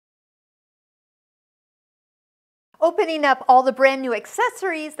Opening up all the brand new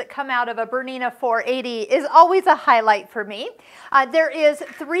accessories that come out of a Bernina 480 is always a highlight for me. There's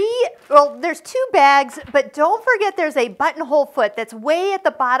two bags, but don't forget there's a buttonhole foot that's way at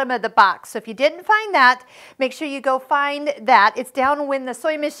the bottom of the box. So if you didn't find that, make sure you go find that. It's down when the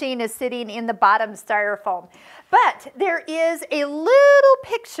sewing machine is sitting in the bottom styrofoam. But there is a little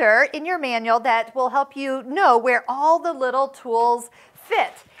picture in your manual that will help you know where all the little tools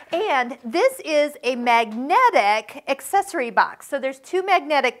fit. And this is a magnetic accessory box. So there's two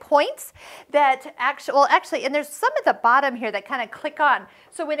magnetic points that actually, and there's some at the bottom here that kind of click on.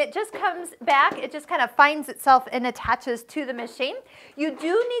 So when it just comes back, it just kind of finds itself and attaches to the machine. You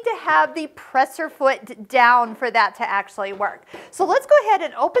do need to have the presser foot down for that to actually work. So let's go ahead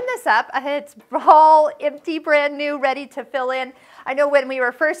and open this up. It's all empty, brand new, ready to fill in. I know when we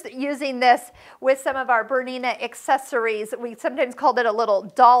were first using this with some of our Bernina accessories, we sometimes called it a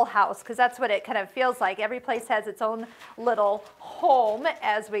little dollhouse because that's what it kind of feels like. Every place has its own little home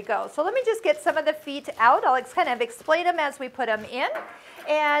as we go. So let me just get some of the feet out. I'll kind of explain them as we put them in.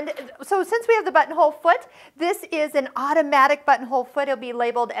 And so since we have the buttonhole foot, this is an automatic buttonhole foot. It'll be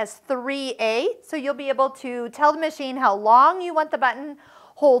labeled as 3A. So you'll be able to tell the machine how long you want the button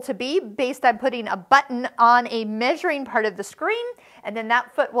hole to be based on putting a button on a measuring part of the screen, and then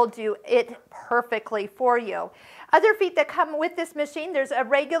that foot will do it perfectly for you. Other feet that come with this machine, there's a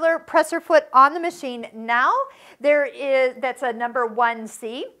regular presser foot on the machine now. That's a number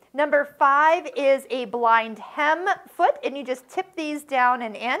 1C. Number 5 is a blind hem foot, and you just tip these down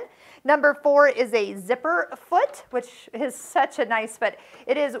and in. Number 4 is a zipper foot, which is such a nice foot.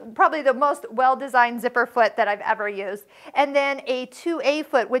 It is probably the most well-designed zipper foot that I've ever used. And then a 2A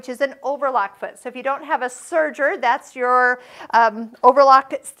foot, which is an overlock foot. So if you don't have a serger, that's your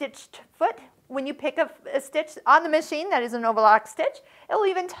overlock stitched foot. When you pick a stitch on the machine that is an overlock stitch, it will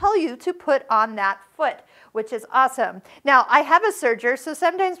even tell you to put on that foot, which is awesome. Now, I have a serger, so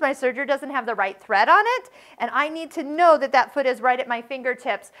sometimes my serger doesn't have the right thread on it, and I need to know that that foot is right at my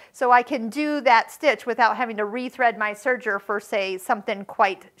fingertips so I can do that stitch without having to rethread my serger for, say, something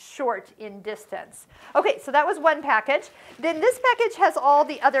quite short in distance. Okay, so that was one package. Then this package has all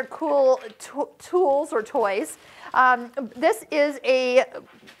the other cool tools or toys. This is a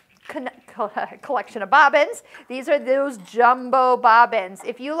collection of bobbins. These are those jumbo bobbins.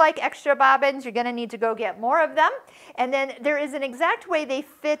 If you like extra bobbins, you're going to need to go get more of them. And then there is an exact way they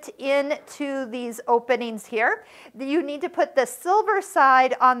fit into these openings here. You need to put the silver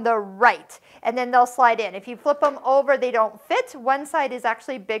side on the right, and then they'll slide in. If you flip them over, they don't fit. One side is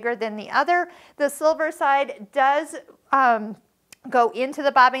actually bigger than the other. The silver side does go into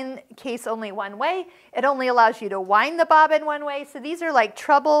the bobbin case only one way. It only allows you to wind the bobbin one way. So these are like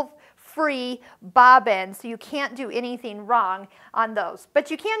trouble-free bobbins, so you can't do anything wrong on those.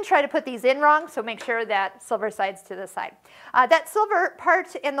 But you can try to put these in wrong, so make sure that silver side's to the side. That silver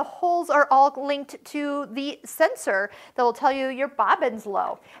part and the holes are all linked to the sensor that will tell you your bobbin's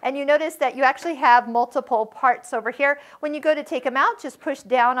low. And you notice that you actually have multiple parts over here. When you go to take them out, just push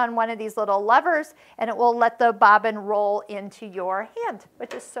down on one of these little levers and it will let the bobbin roll into your hand,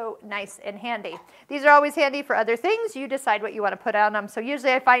 which is so nice and handy. These are always handy for other things. You decide what you want to put on them. So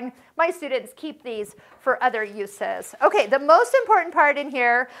usually I find my students keep these for other uses. Okay, the most important part in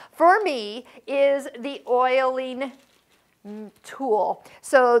here for me is the oiling tool.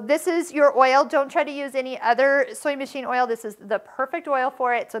 So this is your oil. Don't try to use any other sewing machine oil. This is the perfect oil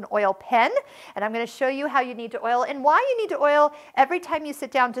for it. It's an oil pen, and I'm going to show you how you need to oil and why you need to oil every time you sit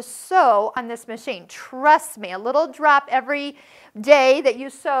down to sew on this machine. Trust me, a little drop every day that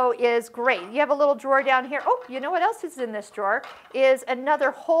you sew is great. You have a little drawer down here. Oh, you know what else is in this drawer? Is another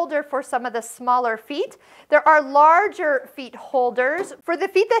holder for some of the smaller feet. There are larger feet holders for the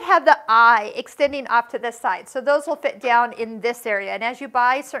feet that have the eye extending off to the side. So those will fit down in this area. And as you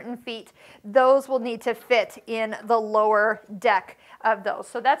buy certain feet, those will need to fit in the lower deck of those.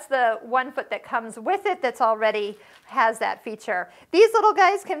 So that's the one foot that comes with it that's already has that feature. These little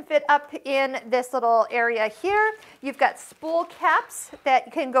guys can fit up in this little area here. You've got spool caps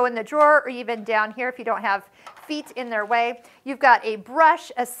that can go in the drawer or even down here if you don't have feet in their way. You've got a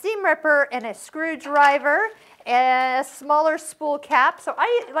brush, a seam ripper, and a screwdriver, and a smaller spool cap. So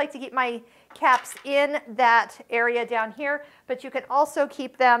I like to keep my caps in that area down here, but you can also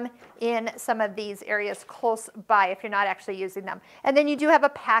keep them in some of these areas close by if you're not actually using them. And then you do have a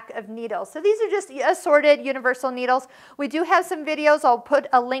pack of needles. So these are just assorted universal needles. We do have some videos. I'll put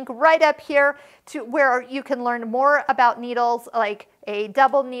a link right up here to where you can learn more about needles, like a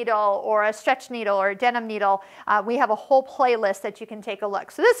double needle or a stretch needle or a denim needle, we have a whole playlist that you can take a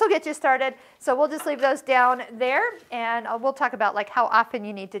look. So this will get you started. So we'll just leave those down there, and we'll talk about like how often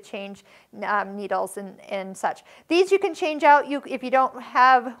you need to change needles and such. These you can change out. If you don't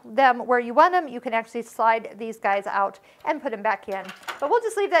have them where you want them, you can actually slide these guys out and put them back in. But we'll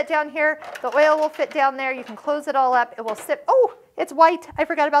just leave that down here. The oil will fit down there. You can close it all up. It will sit. Oh, it's white. I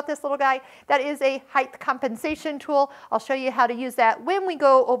forgot about this little guy. That is a height compensation tool. I'll show you how to use that when we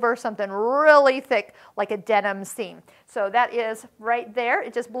go over something really thick like a denim seam. So that is right there.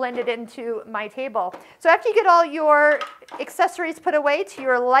 It just blended into my table. So after you get all your accessories put away to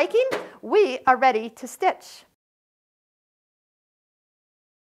your liking, we are ready to stitch.